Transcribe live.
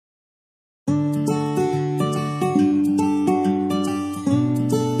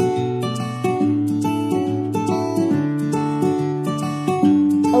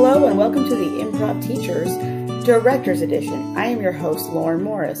welcome to the Improv Teachers Director's Edition. I am your host, Lauren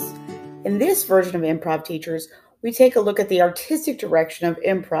Morris. In this version of Improv Teachers, we take a look at the artistic direction of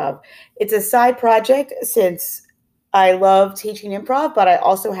improv. It's a side project since I love teaching improv, but I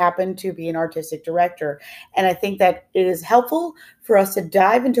also happen to be an artistic director. And I think that it is helpful for us to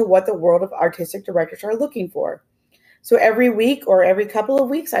dive into what the world of artistic directors are looking for. So every week or every couple of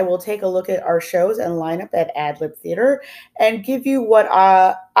weeks, I will take a look at our shows and lineup at Ad Lib Theater and give you what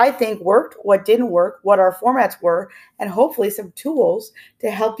I think worked, what didn't work, what our formats were, and hopefully some tools to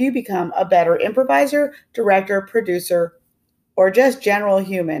help you become a better improviser, director, producer, or just general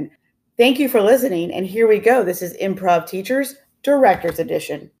human. Thank you for listening, and here we go. This is Improv Teachers Director's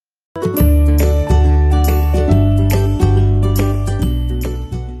Edition.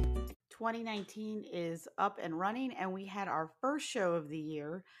 2019 is up and running, and we had our first show of the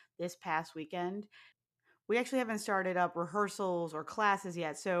year this past weekend. We actually haven't started up rehearsals or classes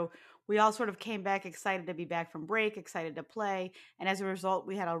yet, so we all sort of came back excited to be back from break, excited to play, and as a result,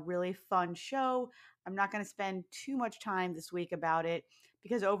 we had a really fun show. I'm not going to spend too much time this week about it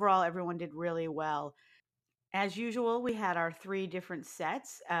because overall everyone did really well. As usual, we had our three different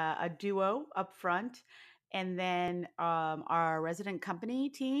sets, a duo up front, and then our resident company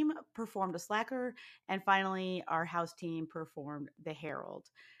team performed a slacker, and finally our house team performed the Herald.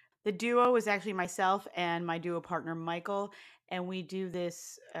 The duo is actually myself and my duo partner, Michael, and we do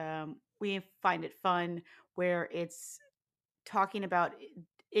this, we find it fun where it's talking about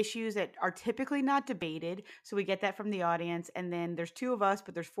issues that are typically not debated. So we get that from the audience. And then there's two of us,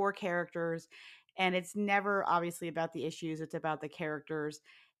 but there's four characters. And it's never obviously about the issues, it's about the characters.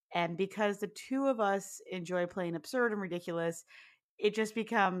 And because the two of us enjoy playing absurd and ridiculous, it just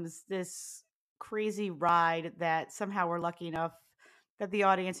becomes this crazy ride that somehow we're lucky enough that the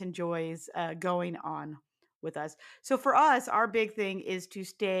audience enjoys going on with us. So for us, our big thing is to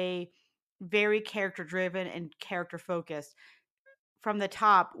stay very character driven and character focused. From the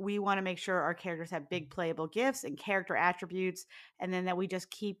top, we want to make sure our characters have big playable gifts and character attributes, and then that we just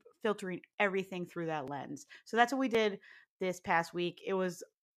keep filtering everything through that lens. So that's what we did this past week. It was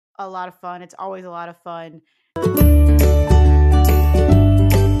a lot of fun. It's always a lot of fun.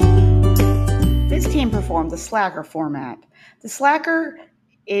 This team performed the Slacker format. The Slacker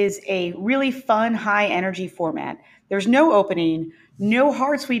is a really fun, high energy format. There's no opening, no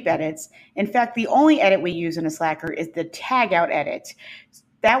hard sweep edits. In fact, the only edit we use in a Slacker is the tag out edit.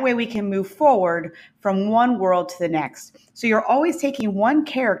 That way we can move forward from one world to the next. So you're always taking one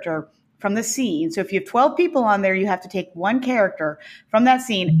character from the scene. So if you have 12 people on there, you have to take one character from that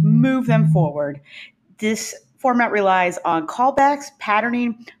scene, move them forward. This format relies on callbacks,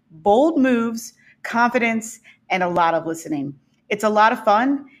 patterning, bold moves, confidence, and a lot of listening. It's a lot of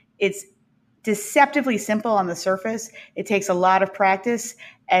fun. It's deceptively simple on the surface. It takes a lot of practice.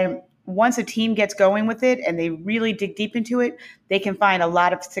 And once a team gets going with it and they really dig deep into it, they can find a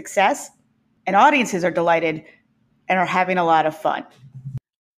lot of success. And audiences are delighted and are having a lot of fun.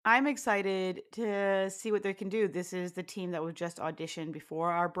 I'm excited to see what they can do. This is the team that was just auditioned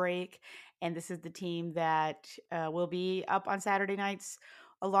before our break. And this is the team that will be up on Saturday nights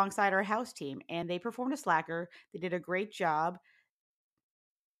alongside our house team. And they performed a slacker. They did a great job.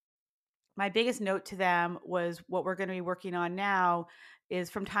 My biggest note to them was what we're going to be working on now is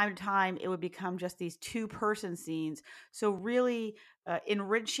from time to time, it would become just these two-person scenes. So really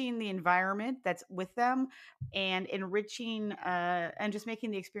enriching the environment that's with them and enriching and just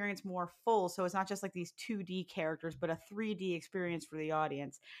making the experience more full. So it's not just like these 2D characters, but a 3D experience for the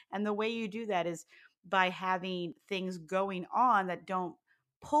audience. And the way you do that is by having things going on that don't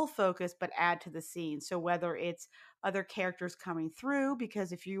pull focus, but add to the scene. So whether it's other characters coming through,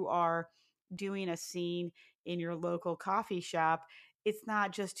 because if you are doing a scene in your local coffee shop, it's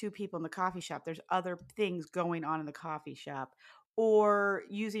not just two people in the coffee shop. There's other things going on in the coffee shop, or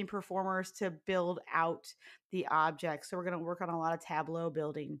using performers to build out the objects. So we're going to work on a lot of tableau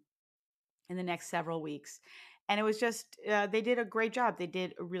building in the next several weeks. And it was just, they did a great job. They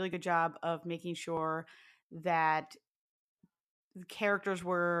did a really good job of making sure that the characters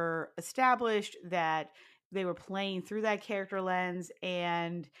were established, that they were playing through that character lens,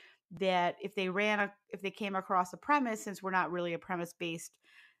 and that if they came across a premise, since we're not really a premise based,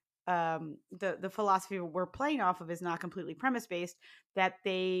 the philosophy we're playing off of is not completely premise based, that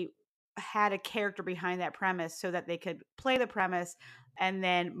they had a character behind that premise so that they could play the premise and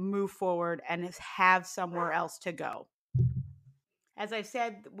then move forward and have somewhere else to go. As I've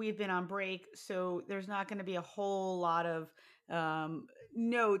said, we've been on break, so there's not going to be a whole lot of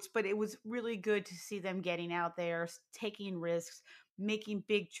notes, but it was really good to see them getting out there, taking risks, making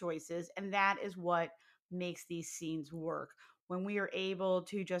big choices, and that is what makes these scenes work. when we are able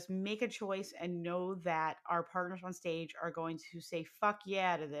to just make a choice and know that our partners on stage are going to say fuck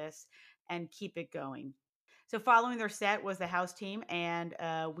yeah to this and keep it going. So following their set was the house team, and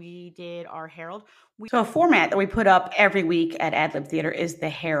we did our Herald. So a format that we put up every week at AdLib Theater is the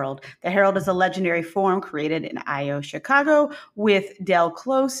Herald. The Herald is a legendary forum created in IO, Chicago with Del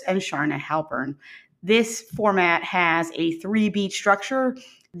Close and Sharna Halpern. This format has a 3-beat structure.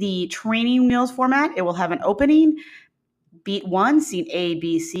 The training wheels format, it will have an opening. Beat 1, scene A,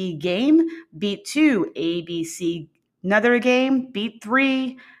 B, C, game. Beat 2, A, B, C, another game. Beat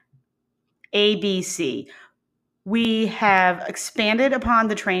 3, A, B, C. We have expanded upon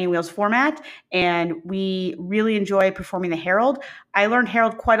the training wheels format, and we really enjoy performing the Herald. I learned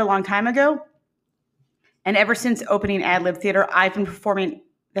Herald quite a long time ago, and ever since opening AdLib Theater, I've been performing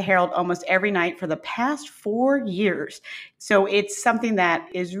the Herald almost every night for the past 4 years. So it's something that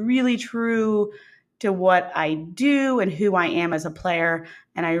is really true to what I do and who I am as a player,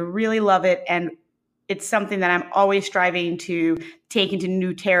 and I really love it. And it's something that I'm always striving to take into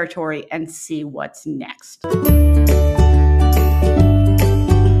new territory and see what's next. We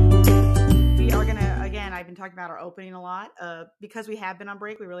are going to, again, I've been talking about our opening a lot. Because we have been on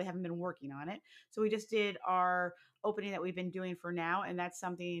break, we really haven't been working on it. So we just did our opening that we've been doing for now, and that's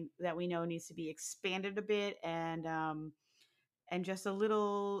something that we know needs to be expanded a bit and just a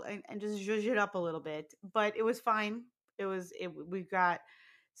little and just zhuzh it up a little bit. But it was fine. We got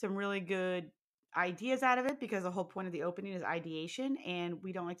some really good ideas out of it because the whole point of the opening is ideation, and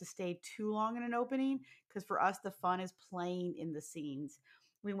we don't like to stay too long in an opening because for us the fun is playing in the scenes.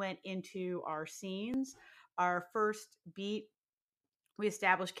 We went into our scenes. Our first beat, we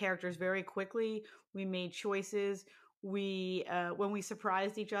established characters very quickly. We made choices. We when we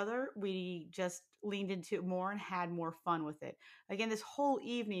surprised each other, we just leaned into it more and had more fun with it. Again, this whole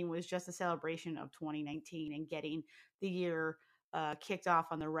evening was just a celebration of 2019 and getting the year kicked off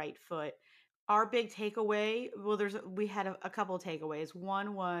on the right foot. Our big takeaway, well, we had a couple of takeaways.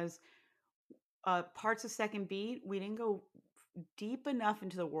 One was parts of second beat, we didn't go deep enough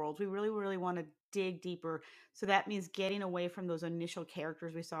into the world. We really, really want to dig deeper. So that means getting away from those initial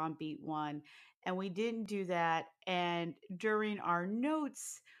characters we saw in beat 1. And we didn't do that. And during our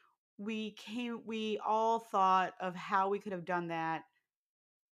notes, we all thought of how we could have done that.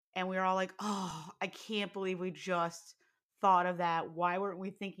 And we were all like, oh, I can't believe we just thought of that. Why weren't we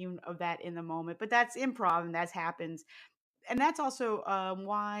thinking of that in the moment? But that's improv and that happens. And that's also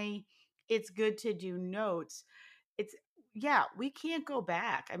why it's good to do notes. It's yeah, we can't go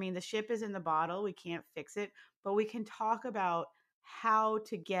back. I mean, the ship is in the bottle. We can't fix it, but we can talk about how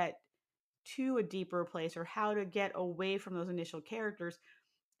to get to a deeper place or how to get away from those initial characters.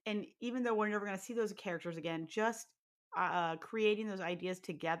 And even though we're never going to see those characters again, just creating those ideas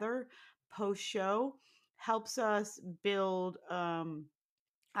together post show helps us build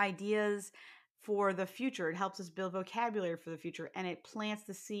ideas for the future. It helps us build vocabulary for the future, and it plants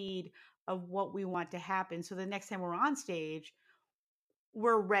the seed of what we want to happen. So the next time we're on stage,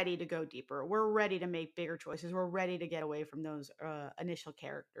 we're ready to go deeper. We're ready to make bigger choices. We're ready to get away from those initial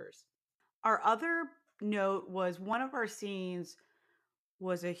characters. Our other note was one of our scenes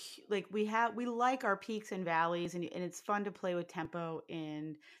was like we like our peaks and valleys, and it's fun to play with tempo,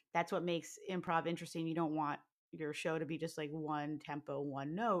 and that's what makes improv interesting. You don't want your show to be just like one tempo,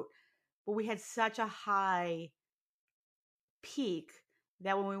 one note. But we had such a high peak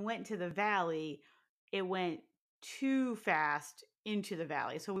that when we went into the valley, it went too fast into the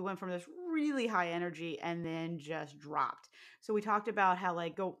valley. So we went from this really high energy and then just dropped. So we talked about how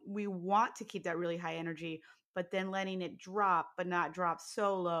we want to keep that really high energy, but then letting it drop, but not drop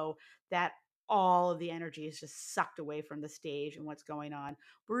so low that all of the energy is just sucked away from the stage and what's going on.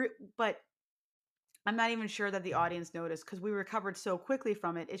 But I'm not even sure that the audience noticed because we recovered so quickly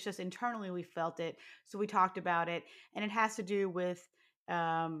from it. It's just internally we felt it. So we talked about it. And it has to do with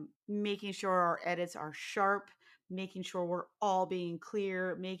making sure our edits are sharp, making sure we're all being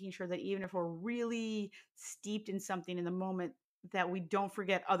clear, making sure that even if we're really steeped in something in the moment, that we don't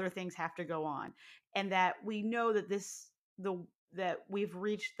forget other things have to go on. And that we know that that we've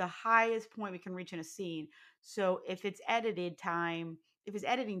reached the highest point we can reach in a scene. So if it's editing time,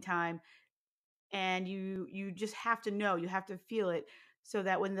 and you just have to know, you have to feel it so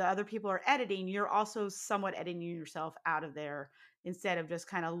that when the other people are editing, you're also somewhat editing yourself out of there instead of just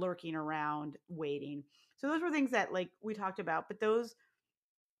kind of lurking around waiting. So those were things that like we talked about, but those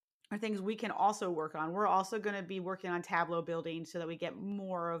are things we can also work on. We're also going to be working on tableau building so that we get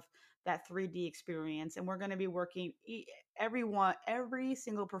more of that 3D experience, and we're going to be working every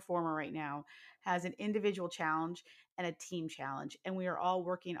single performer right now has an individual challenge and a team challenge, and we are all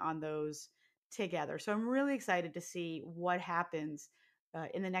working on those together. So I'm really excited to see what happens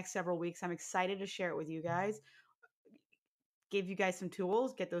in the next several weeks. I'm excited to share it with you guys, give you guys some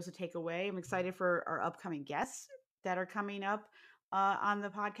tools, get those to take away. I'm excited for our upcoming guests that are coming up on the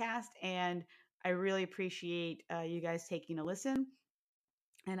podcast. And I really appreciate you guys taking a listen.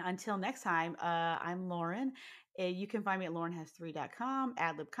 And until next time, I'm Lauren. You can find me at laurenhas3.com,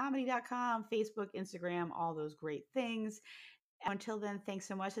 adlibcomedy.com, Facebook, Instagram, all those great things. Until then, thanks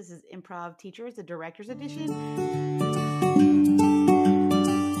so much. This is Improv Teachers, the Director's Edition.